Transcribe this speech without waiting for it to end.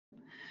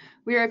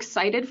We are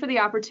excited for the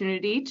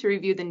opportunity to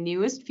review the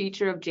newest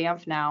feature of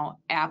Jamf Now,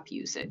 app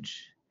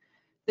usage.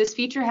 This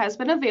feature has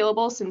been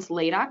available since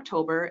late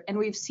October, and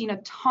we've seen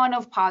a ton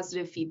of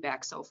positive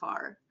feedback so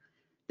far.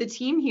 The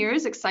team here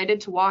is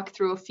excited to walk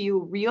through a few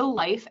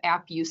real-life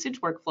app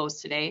usage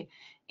workflows today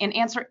and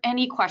answer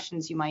any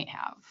questions you might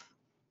have.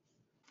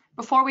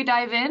 Before we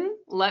dive in,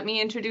 let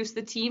me introduce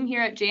the team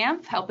here at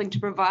Jamf, helping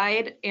to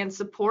provide and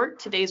support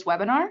today's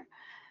webinar.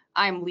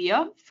 I'm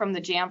Leah from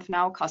the Jamf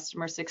Now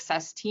Customer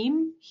Success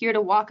team, here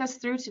to walk us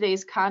through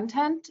today's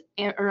content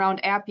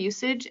around app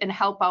usage and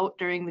help out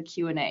during the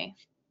Q&A.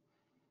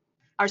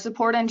 Our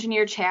support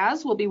engineer,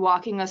 Chaz, will be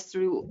walking us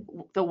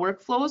through the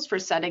workflows for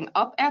setting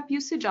up app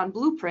usage on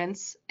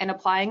blueprints and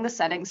applying the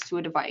settings to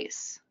a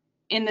device.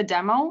 In the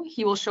demo,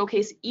 he will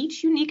showcase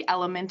each unique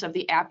element of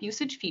the app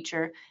usage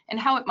feature and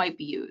how it might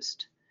be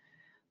used.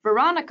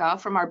 Veronica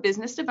from our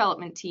business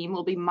development team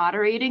will be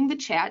moderating the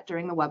chat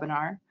during the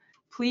webinar.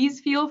 Please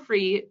feel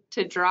free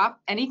to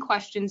drop any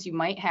questions you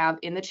might have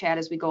in the chat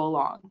as we go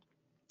along,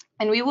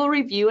 and we will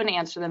review and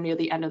answer them near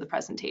the end of the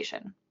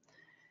presentation.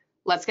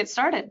 Let's get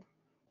started.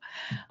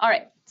 All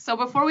right, so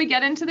before we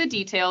get into the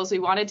details, we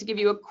wanted to give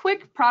you a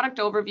quick product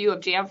overview of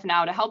Jamf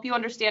Now to help you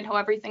understand how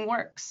everything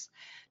works.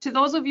 To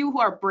those of you who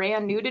are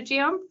brand new to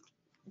Jamf,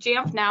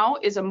 Jamf Now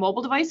is a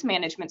mobile device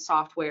management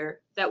software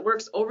that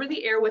works over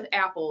the air with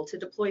Apple to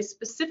deploy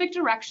specific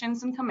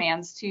directions and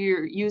commands to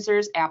your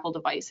users' Apple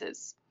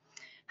devices.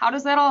 How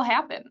does that all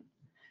happen?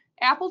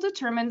 Apple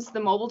determines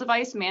the mobile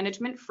device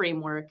management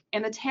framework,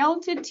 and the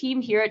talented team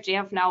here at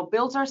Jamf Now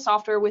builds our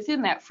software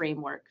within that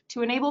framework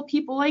to enable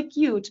people like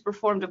you to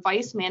perform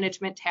device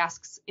management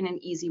tasks in an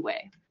easy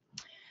way.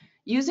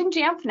 Using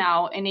Jamf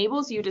Now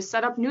enables you to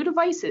set up new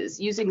devices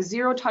using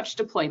zero-touch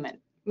deployment,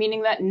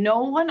 meaning that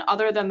no one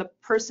other than the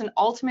person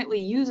ultimately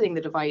using the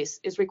device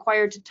is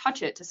required to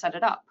touch it to set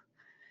it up.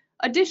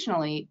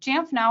 Additionally,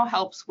 Jamf Now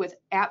helps with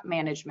app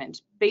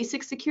management,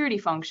 basic security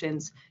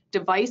functions,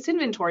 device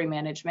inventory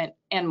management,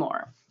 and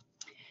more.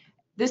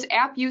 This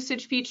app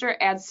usage feature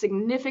adds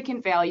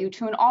significant value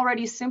to an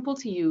already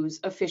simple-to-use,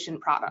 efficient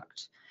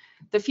product.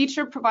 The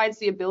feature provides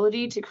the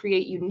ability to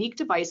create unique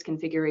device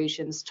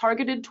configurations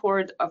targeted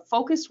toward a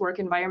focused work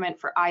environment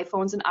for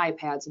iPhones and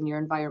iPads in your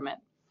environment.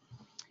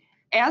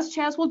 As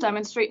Chaz will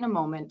demonstrate in a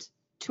moment,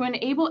 to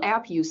enable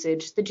app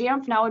usage, the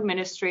Jamf Now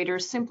administrator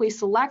simply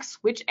selects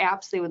which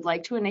apps they would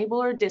like to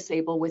enable or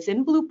disable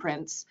within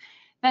blueprints,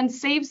 then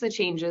saves the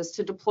changes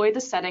to deploy the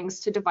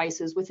settings to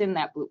devices within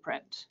that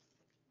blueprint.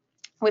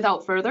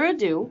 Without further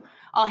ado,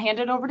 I'll hand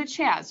it over to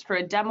Chaz for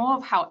a demo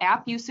of how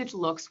app usage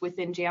looks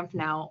within Jamf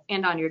Now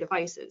and on your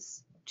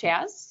devices.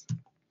 Chaz?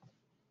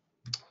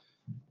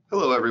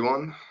 Hello,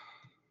 everyone.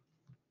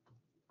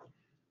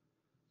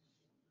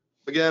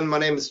 Again, my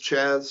name is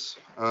Chaz.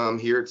 I'm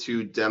here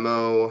to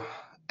demo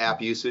app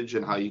usage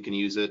and how you can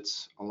use it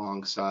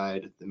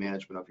alongside the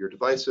management of your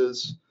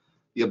devices.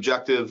 The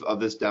objective of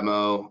this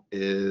demo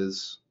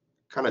is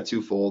kind of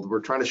twofold.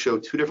 We're trying to show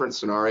two different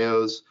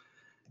scenarios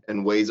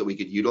and ways that we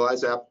could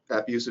utilize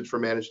app usage for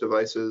managed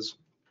devices,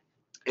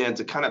 and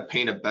to kind of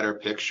paint a better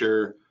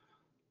picture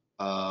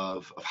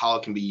of how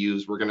it can be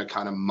used. We're going to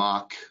kind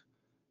of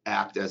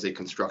act as a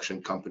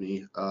construction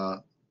company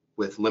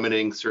with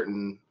limiting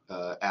certain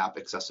app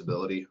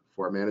accessibility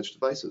for managed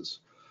devices.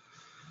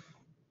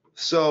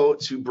 So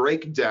to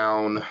break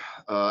down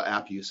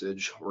app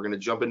usage, we're going to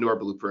jump into our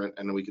blueprint,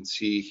 and we can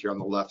see here on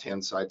the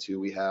left-hand side too,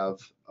 we have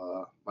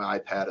my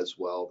iPad as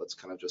well. That's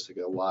kind of just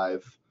like a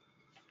live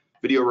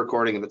video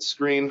recording of its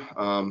screen.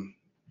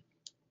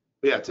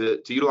 Yeah,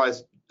 to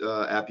utilize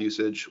app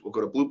usage, we'll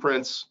go to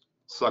blueprints,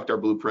 select our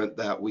blueprint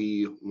that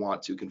we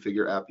want to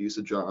configure app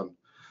usage on.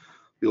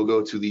 We'll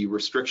go to the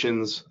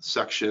restrictions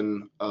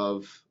section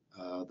of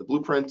the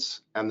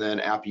blueprints, and then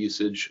app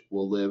usage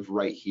will live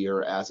right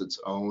here as its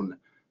own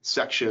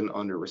section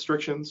under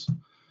restrictions.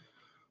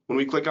 When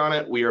we click on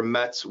it, we are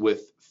met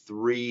with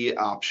three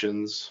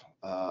options.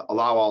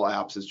 Allow all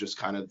apps is just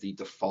kind of the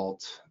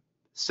default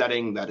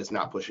setting that is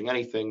not pushing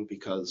anything,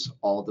 because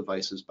all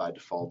devices by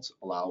default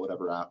allow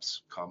whatever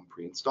apps come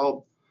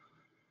pre-installed.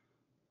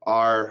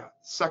 Our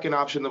second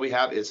option that we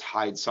have is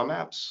hide some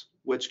apps,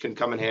 which can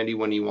come in handy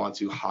when you want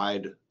to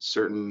hide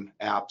certain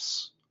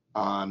apps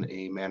on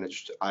a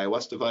managed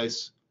iOS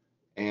device.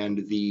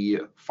 And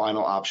the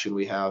final option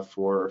we have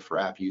for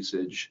app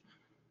usage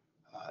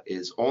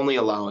is only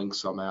allowing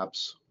some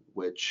apps,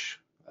 which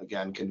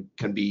again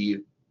can be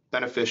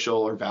beneficial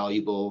or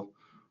valuable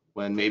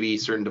when maybe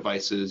certain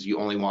devices you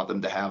only want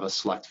them to have a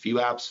select few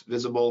apps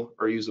visible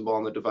or usable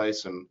on the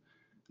device, and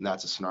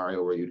that's a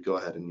scenario where you'd go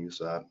ahead and use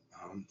that.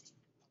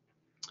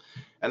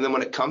 And then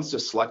when it comes to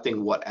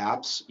selecting what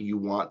apps you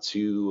want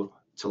to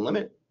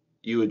limit,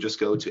 you would just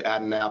go to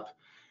add an app,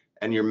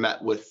 and you're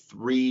met with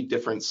three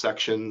different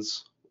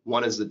sections.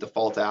 One is the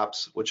default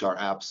apps, which are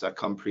apps that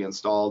come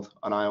pre-installed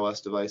on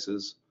iOS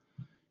devices.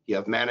 You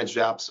have managed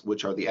apps,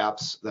 which are the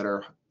apps that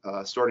are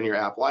stored in your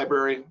app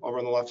library over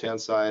on the left-hand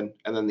side,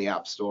 and then the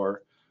App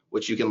Store,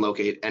 which you can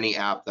locate any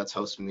app that's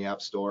hosted in the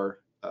App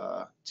Store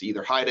to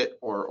either hide it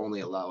or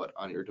only allow it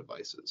on your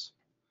devices.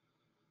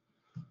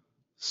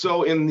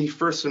 So in the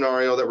first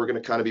scenario that we're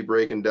going to kind of be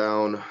breaking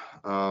down,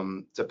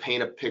 to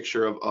paint a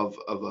picture of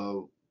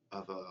a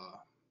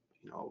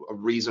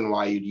reason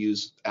why you'd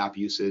use app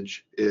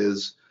usage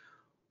is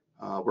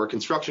we're a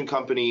construction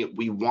company.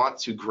 We want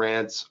to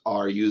grant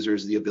our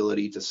users the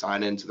ability to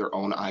sign into their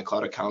own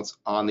iCloud accounts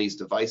on these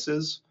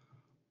devices,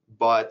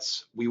 but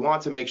we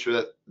want to make sure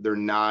that they're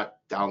not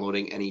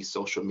downloading any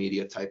social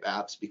media type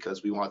apps,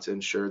 because we want to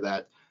ensure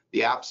that the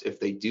apps, if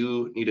they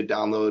do need to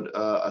download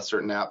a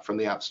certain app from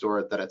the App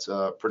Store, that it's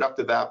a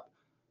productive app,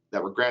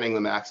 that we're granting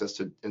them access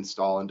to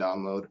install and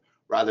download,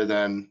 rather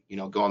than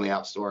go on the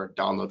App Store,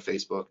 download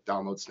Facebook,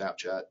 download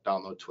Snapchat,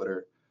 download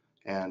Twitter,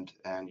 and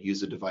use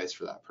the device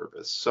for that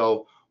purpose.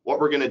 So what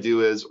we're going to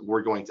do is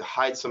we're going to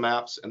hide some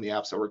apps, and the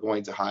apps that we're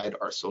going to hide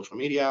are social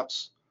media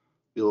apps.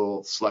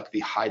 We'll select the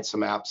hide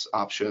some apps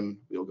option.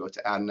 We'll go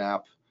to add an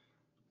app.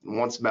 And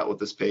once met with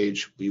this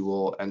page, we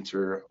will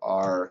enter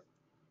our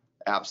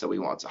apps that we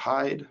want to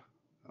hide.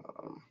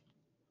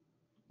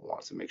 We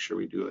want to make sure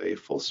we do a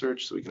full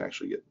search so we can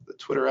actually get the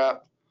Twitter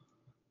app.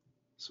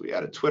 So we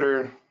added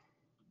Twitter,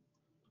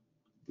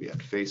 we add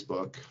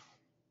Facebook,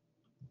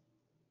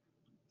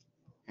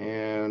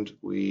 and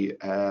we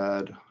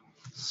add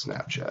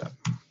Snapchat.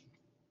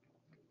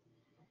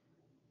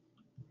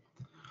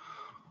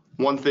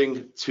 One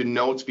thing to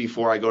note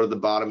before I go to the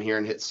bottom here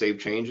and hit Save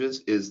Changes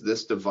is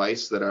this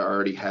device that I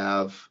already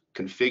have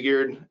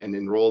configured and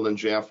enrolled in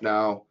Jamf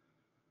Now.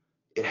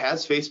 It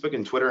has Facebook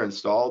and Twitter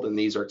installed, and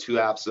these are two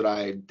apps that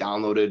I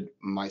downloaded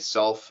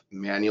myself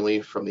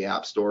manually from the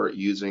App Store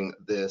using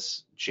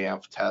this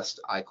Jamf Test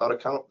iCloud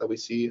account that we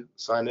see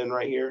signed in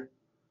right here.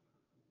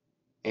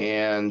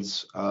 And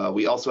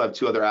we also have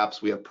two other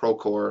apps. We have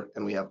Procore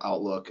and we have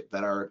Outlook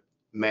that are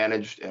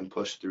managed and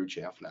pushed through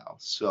Jamf Now.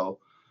 So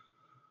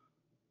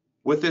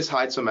with this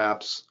hide some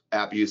apps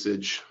app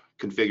usage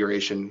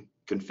configuration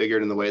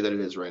configured in the way that it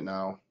is right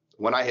now,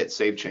 when I hit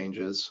Save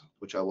Changes,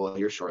 which I will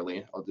here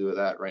shortly, I'll do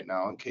that right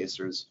now in case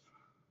there's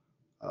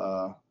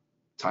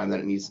time that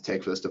it needs to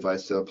take for this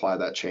device to apply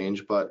that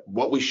change. But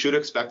what we should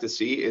expect to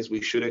see is we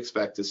should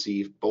expect to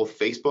see both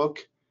Facebook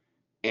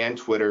and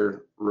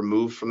Twitter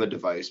removed from the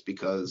device,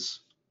 because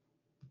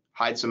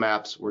hide some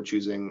apps, we're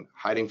choosing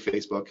hiding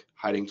Facebook,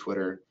 hiding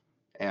Twitter,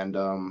 and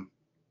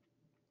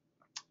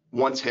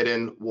once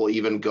hidden, we'll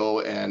even go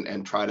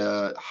and try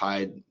to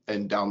hide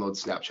and download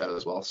Snapchat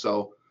as well.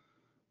 So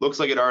looks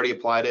like it already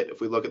applied it.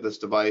 If we look at this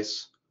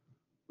device,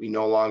 we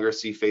no longer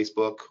see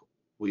Facebook,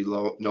 we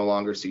no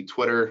longer see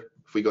Twitter.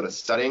 If we go to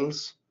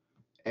settings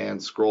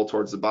and scroll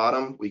towards the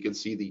bottom, we can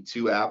see the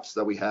two apps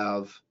that we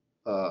have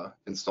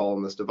installed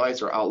on this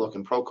device are Outlook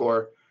and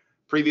Procore.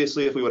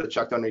 Previously, if we would have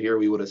checked under here,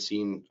 we would have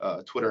seen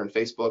Twitter and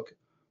Facebook,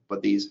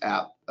 but these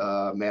app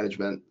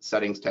management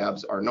settings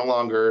tabs are no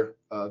longer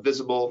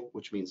visible,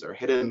 which means they're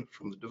hidden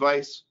from the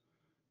device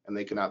and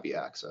they cannot be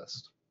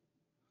accessed.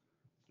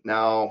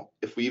 Now,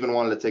 if we even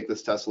wanted to take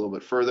this test a little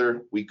bit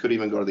further, we could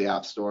even go to the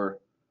App Store.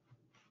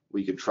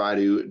 We could try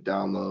to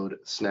download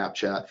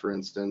Snapchat, for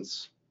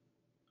instance.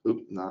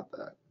 Oop, not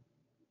that.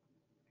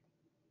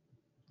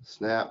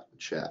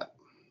 Snapchat.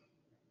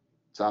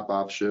 Top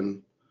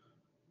option.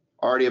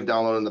 Already have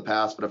downloaded in the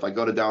past, but if I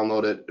go to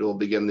download it, it will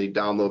begin the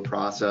download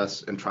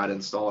process and try to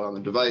install it on the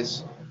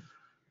device.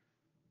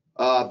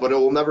 But it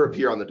will never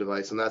appear on the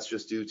device, and that's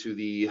just due to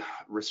the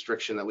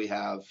restriction that we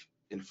have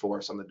in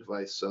force on the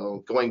device.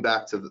 So going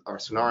back to our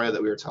scenario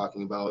that we were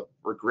talking about,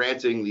 we're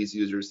granting these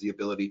users the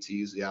ability to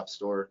use the App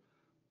Store,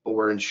 but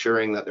we're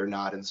ensuring that they're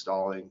not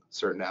installing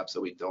certain apps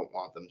that we don't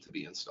want them to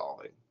be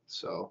installing.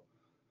 So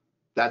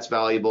that's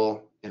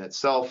valuable in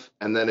itself.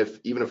 And then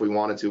even if we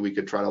wanted to, we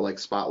could try to like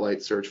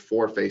spotlight search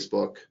for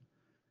Facebook.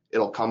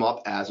 It'll come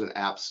up as an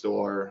App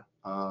Store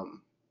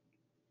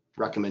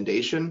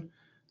recommendation.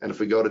 And if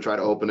we go to try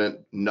to open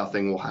it,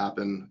 nothing will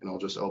happen, and it'll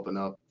just open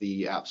up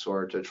the App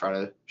Store to try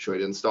to show you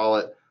to install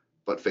it.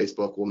 But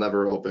Facebook will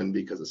never open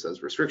because it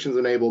says restrictions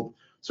enabled.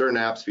 Certain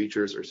apps,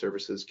 features, or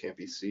services can't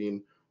be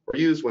seen or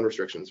used when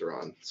restrictions are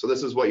on. So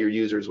this is what your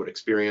users would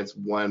experience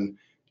when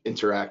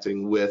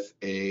interacting with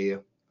a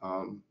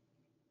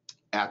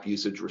app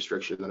usage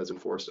restriction that is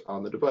enforced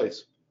on the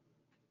device.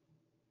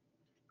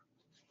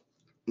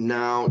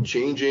 Now,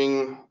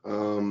 changing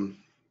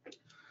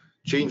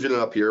it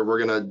up here,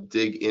 we're going to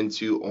dig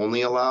into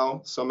only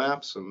allow some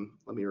apps, and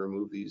let me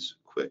remove these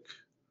quick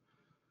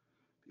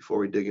before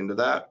we dig into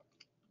that.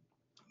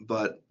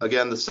 But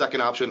again, the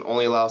second option,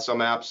 only allow some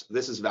apps,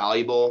 this is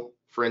valuable.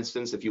 For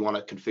instance, if you want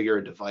to configure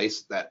a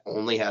device that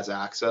only has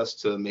access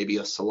to maybe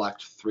a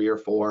select 3 or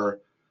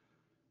 4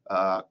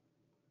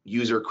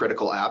 user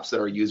critical apps that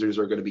our users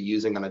are going to be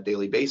using on a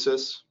daily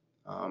basis.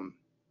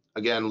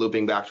 Again,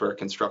 looping back to our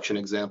construction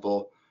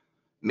example,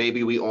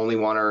 maybe we only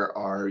want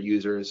our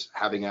users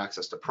having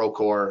access to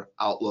Procore,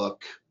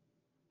 Outlook,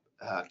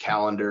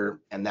 Calendar,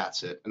 and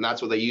that's it. And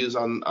that's what they use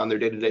on their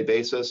day-to-day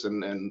basis.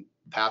 And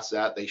past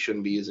that, they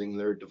shouldn't be using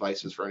their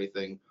devices for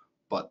anything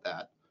but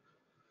that.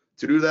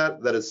 To do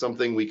that, that is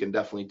something we can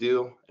definitely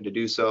do. And to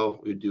do so,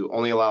 we would do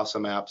only allow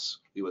some apps.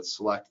 We would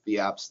select the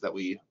apps that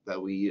we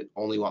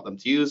only want them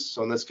to use.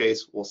 So in this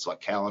case, we'll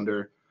select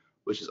Calendar.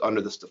 which is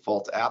under this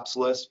default apps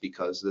list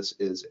because this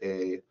is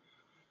a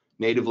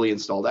natively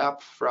installed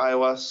app for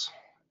iOS.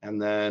 And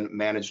then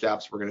managed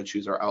apps, we're going to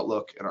choose our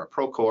Outlook and our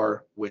Procore,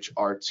 which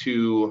are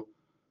two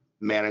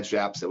managed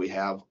apps that we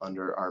have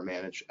under our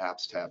managed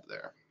apps tab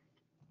there.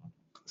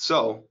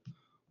 So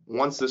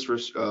once this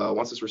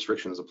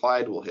restriction is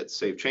applied, we'll hit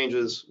save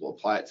changes, we'll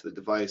apply it to the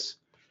device.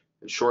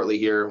 And shortly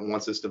here,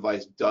 once this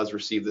device does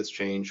receive this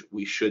change,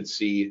 we should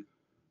see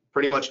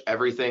pretty much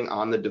everything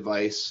on the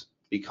device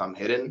become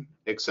hidden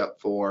except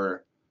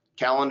for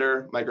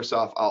Calendar,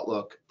 Microsoft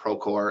Outlook,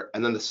 Procore,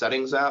 and then the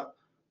Settings app.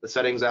 The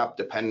Settings app,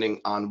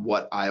 depending on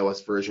what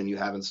iOS version you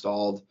have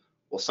installed,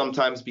 will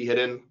sometimes be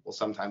hidden, will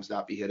sometimes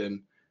not be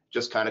hidden.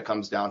 Just kind of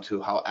comes down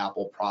to how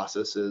Apple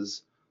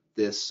processes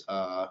this.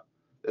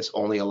 This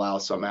only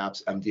allows some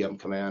apps, MDM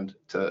command,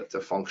 to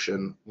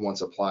function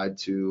once applied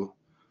to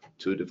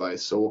a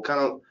device. So we'll kind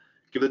of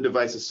give the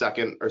device a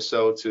second or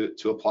so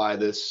to apply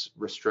this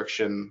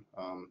restriction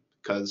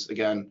because,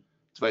 again,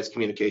 device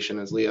communication,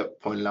 as Leah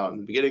pointed out in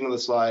the beginning of the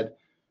slide,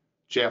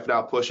 Jamf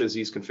Now pushes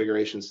these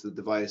configurations to the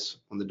device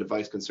when the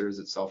device considers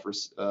itself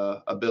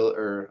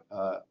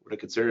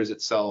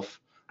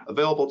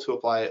available to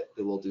apply it.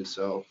 It will do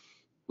so.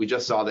 We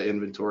just saw the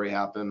inventory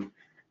happen.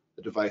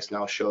 The device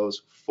now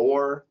shows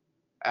 4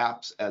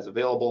 apps as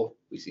available.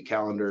 We see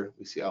Calendar,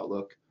 we see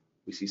Outlook,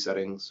 we see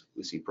Settings,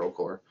 we see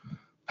Procore.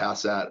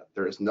 Past that,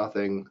 there is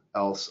nothing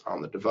else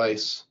on the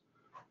device.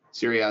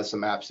 Siri has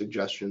some app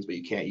suggestions, but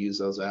you can't use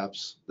those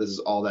apps. This is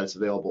all that's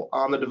available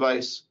on the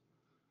device.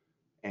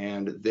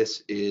 And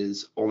this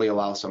is only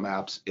allows some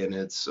apps in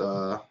its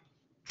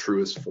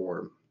truest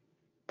form.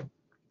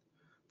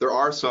 There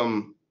are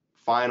some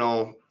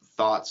final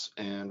thoughts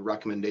and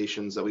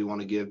recommendations that we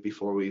want to give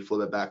before we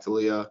flip it back to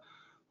Leah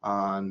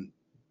on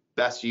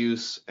best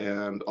use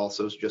and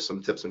also just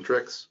some tips and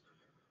tricks.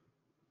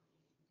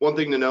 One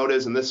thing to note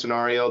is in this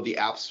scenario, the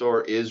App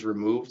Store is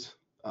removed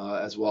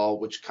as well,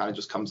 which kind of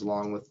just comes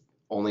along with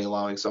only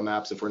allowing some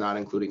apps if we're not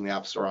including the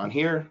App Store on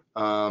here.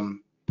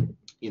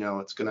 You know,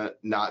 it's going to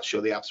not show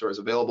the App Store as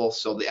available.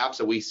 So the apps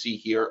that we see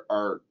here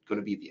are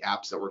going to be the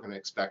apps that we're going to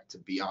expect to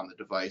be on the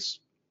device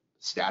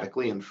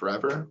statically and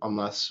forever,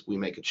 unless we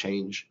make a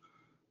change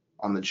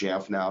on the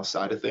Jamf Now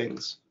side of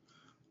things.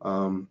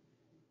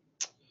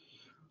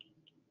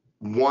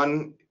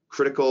 One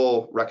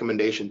critical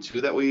recommendation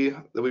too that we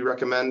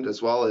recommend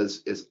as well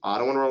is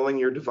auto enrolling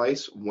your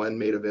device when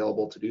made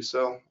available to do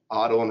so.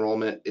 Auto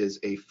enrollment is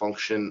a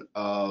function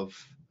of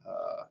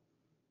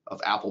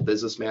Apple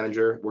Business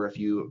Manager, where if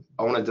you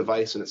own a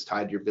device and it's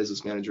tied to your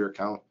Business Manager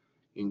account,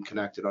 you can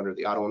connect it under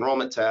the auto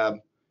enrollment tab.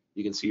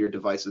 You can see your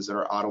devices that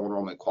are auto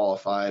enrollment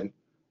qualified,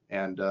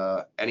 and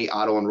any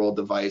auto enrolled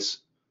device,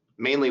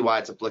 mainly why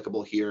it's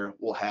applicable here,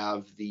 will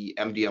have the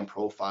MDM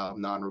profile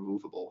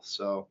non-removable.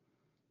 So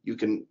you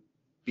can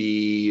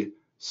be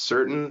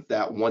certain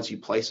that once you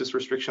place this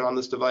restriction on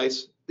this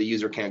device, the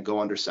user can't go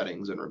under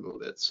settings and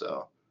remove it.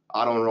 So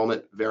auto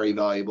enrollment, very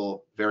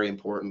valuable, very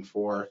important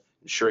for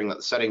ensuring that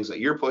the settings that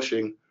you're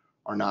pushing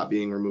are not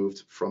being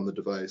removed from the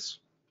device.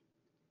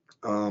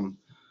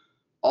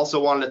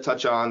 Also wanted to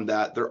touch on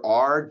that there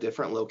are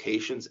different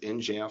locations in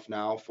Jamf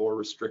Now for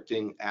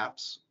restricting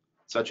apps,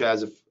 such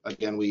as if,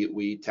 again,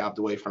 we tapped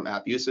away from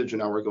app usage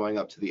and now we're going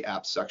up to the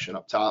apps section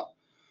up top.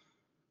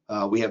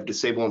 We have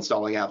disable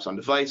installing apps on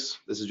device.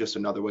 This is just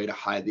another way to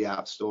hide the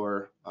App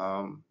Store.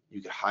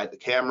 You could hide the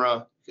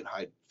camera, you could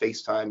hide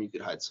FaceTime, you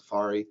could hide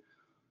Safari.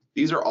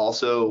 These are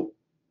also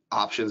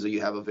options that you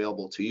have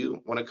available to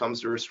you when it comes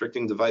to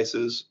restricting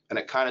devices, and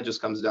it kind of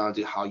just comes down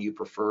to how you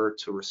prefer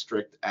to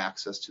restrict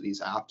access to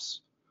these apps.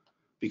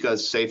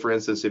 Because say, for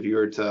instance, if you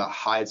were to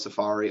hide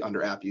Safari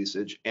under app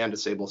usage and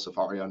disable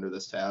Safari under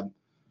this tab,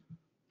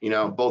 you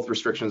know, both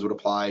restrictions would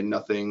apply,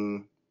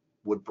 nothing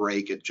would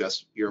break, it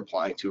just you're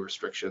applying 2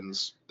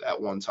 restrictions at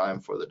one time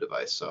for the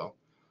device. So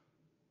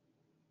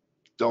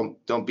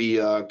don't be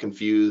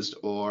confused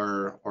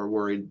or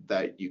worried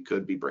that you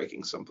could be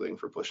breaking something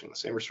for pushing the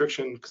same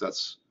restriction, because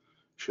that's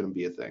shouldn't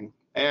be a thing.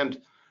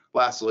 And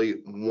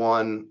lastly,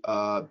 one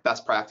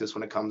best practice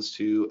when it comes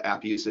to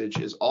app usage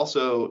is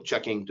also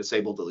checking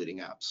disable deleting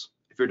apps.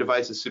 If your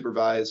device is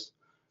supervised,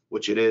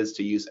 which it is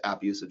to use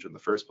app usage in the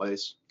first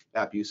place,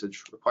 app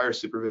usage requires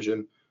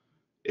supervision.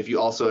 If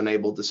you also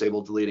enable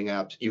disable deleting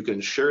apps, you can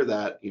ensure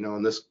that, you know,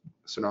 in this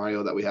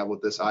scenario that we have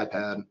with this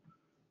iPad,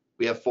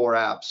 we have 4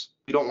 apps.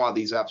 We don't want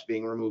these apps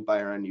being removed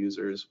by our end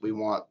users. We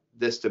want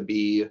this to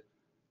be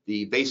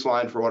the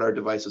baseline for what our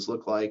devices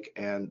look like,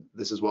 and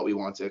this is what we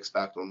want to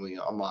expect when we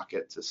unlock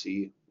it to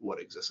see what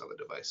exists on the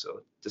device.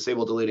 So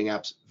disable deleting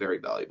apps, very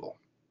valuable.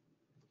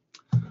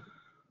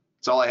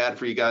 That's all I had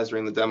for you guys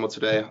during the demo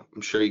today.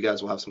 I'm sure you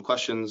guys will have some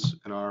questions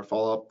in our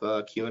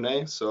follow-up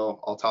Q&A, so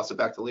I'll toss it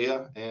back to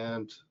Leah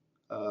and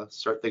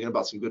start thinking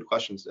about some good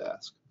questions to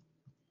ask.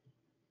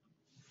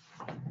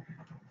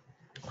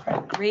 All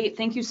right, great.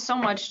 Thank you so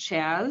much,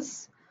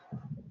 Chaz.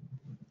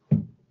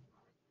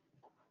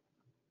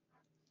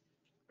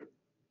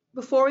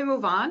 Before we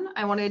move on,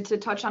 I wanted to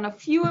touch on a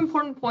few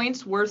important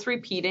points worth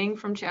repeating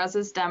from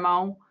Chaz's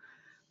demo.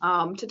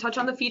 To touch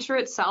on the feature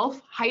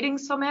itself, hiding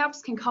some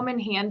apps can come in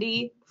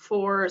handy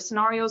for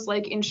scenarios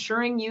like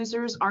ensuring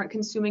users aren't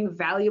consuming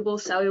valuable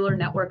cellular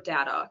network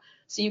data.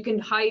 So you can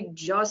hide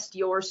just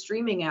your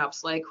streaming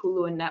apps like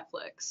Hulu and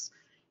Netflix.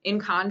 In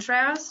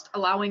contrast,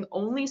 allowing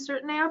only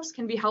certain apps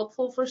can be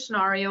helpful for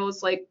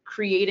scenarios like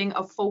creating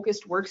a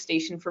focused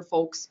workstation for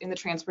folks in the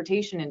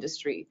transportation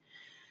industry.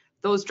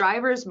 Those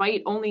drivers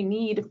might only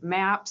need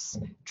maps,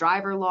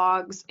 driver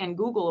logs, and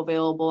Google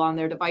available on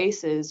their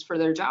devices for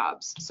their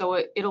jobs. So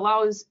it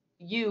allows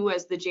you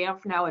as the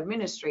Jamf Now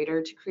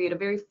administrator to create a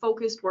very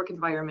focused work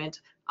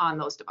environment on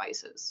those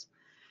devices.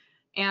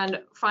 And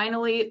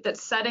finally, that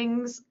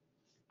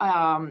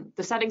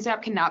the settings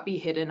app cannot be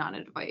hidden on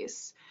a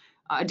device.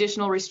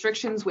 Additional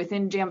restrictions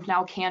within Jamf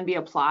Now can be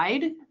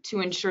applied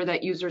to ensure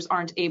that users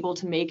aren't able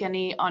to make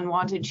any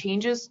unwanted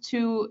changes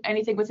to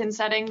anything within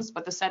settings,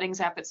 but the settings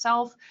app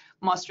itself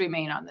must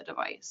remain on the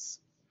device.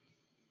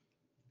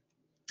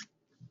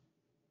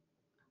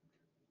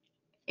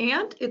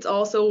 And it's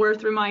also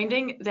worth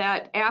reminding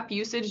that app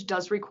usage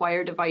does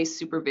require device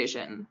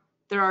supervision.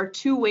 There are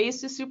 2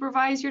 ways to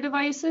supervise your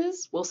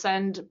devices. We'll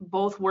send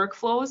both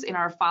workflows in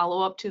our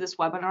follow-up to this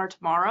webinar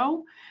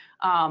tomorrow.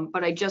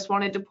 But I just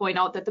wanted to point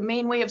out that the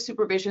main way of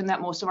supervision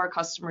that most of our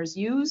customers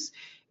use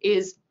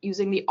is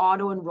using the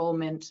auto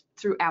enrollment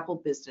through Apple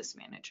Business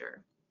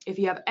Manager. If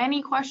you have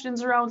any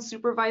questions around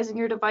supervising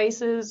your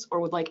devices or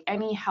would like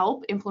any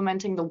help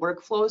implementing the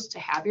workflows to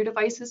have your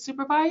devices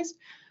supervised,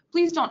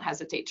 please don't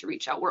hesitate to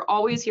reach out. We're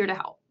always here to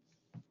help.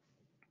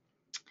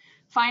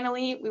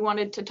 Finally, we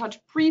wanted to touch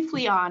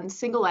briefly on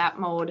single app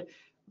mode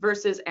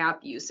versus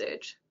app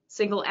usage.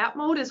 Single app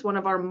mode is one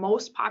of our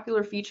most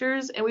popular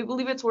features, and we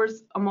believe it's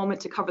worth a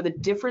moment to cover the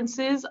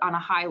differences on a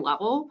high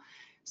level.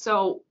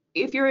 So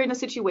if you're in a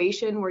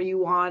situation where you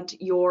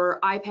want your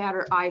iPad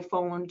or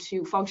iPhone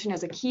to function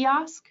as a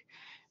kiosk,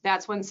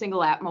 that's when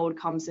single app mode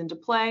comes into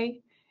play.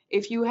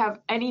 If you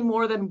have any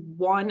more than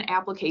one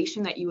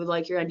application that you would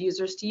like your end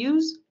users to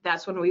use,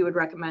 that's when we would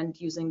recommend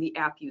using the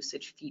app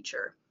usage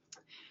feature.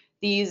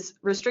 These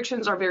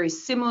restrictions are very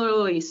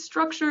similarly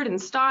structured and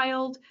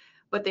styled,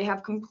 but they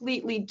have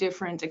completely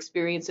different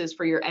experiences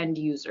for your end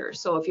user.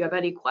 So if you have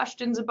any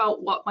questions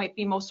about what might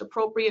be most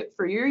appropriate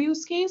for your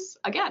use case,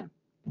 again,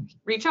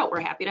 reach out, we're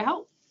happy to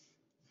help.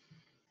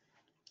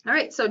 All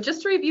right, so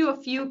just to review a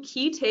few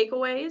key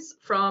takeaways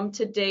from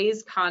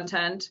today's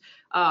content,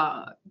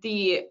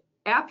 the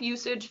app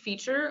usage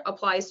feature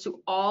applies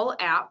to all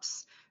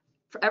apps,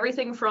 for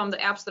everything from the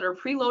apps that are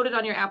preloaded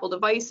on your Apple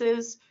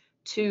devices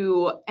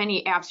to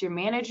any apps you're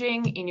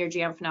managing in your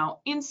Jamf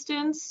Now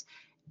instance,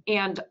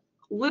 and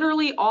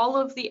literally all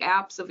of the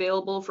apps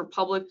available for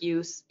public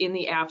use in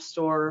the App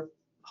Store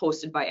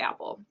hosted by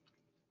Apple.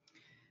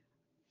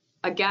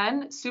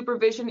 Again,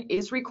 supervision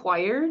is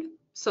required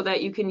so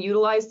that you can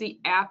utilize the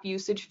app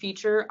usage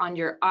feature on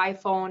your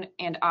iPhone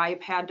and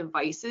iPad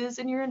devices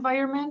in your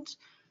environment.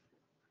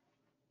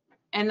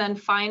 And then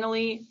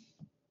finally,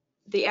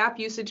 the app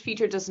usage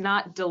feature does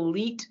not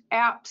delete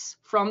apps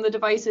from the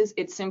devices,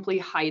 it simply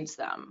hides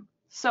them.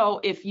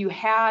 So if you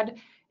had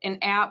an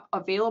app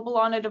available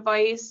on a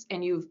device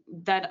and you've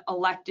then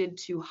elected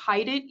to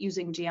hide it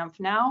using Jamf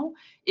Now,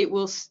 it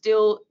will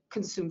still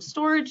consume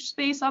storage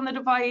space on the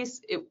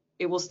device.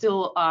 It will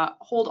still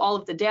hold all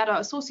of the data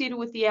associated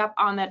with the app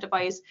on that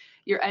device.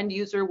 Your end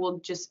user will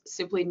just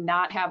simply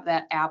not have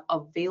that app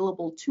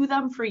available to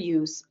them for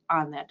use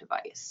on that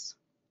device.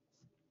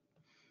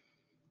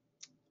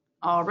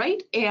 All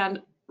right, and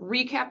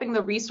recapping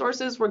the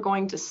resources we're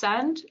going to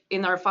send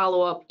in our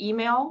follow-up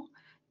email.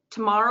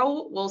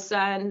 Tomorrow we'll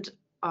send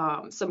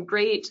some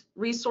great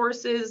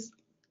resources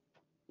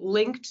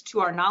linked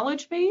to our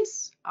knowledge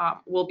base.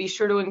 We'll be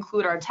sure to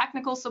include our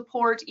technical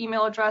support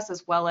email address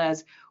as well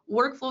as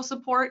workflow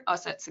support,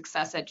 us at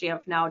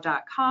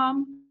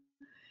success@jamfnow.com.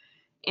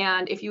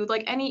 And if you would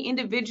like any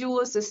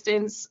individual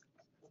assistance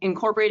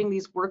incorporating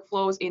these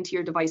workflows into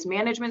your device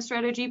management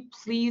strategy,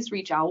 please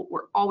reach out.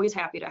 We're always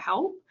happy to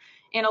help.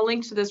 And a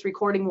link to this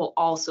recording will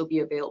also be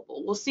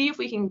available. We'll see if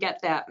we can get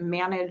that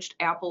managed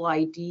Apple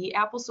ID,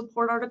 Apple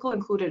support article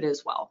included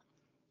as well.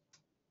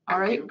 All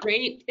right,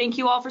 great. Thank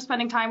you all for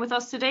spending time with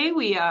us today.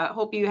 We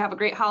hope you have a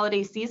great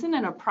holiday season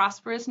and a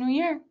prosperous new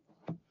year.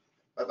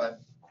 Bye-bye.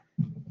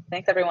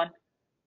 Thanks, everyone.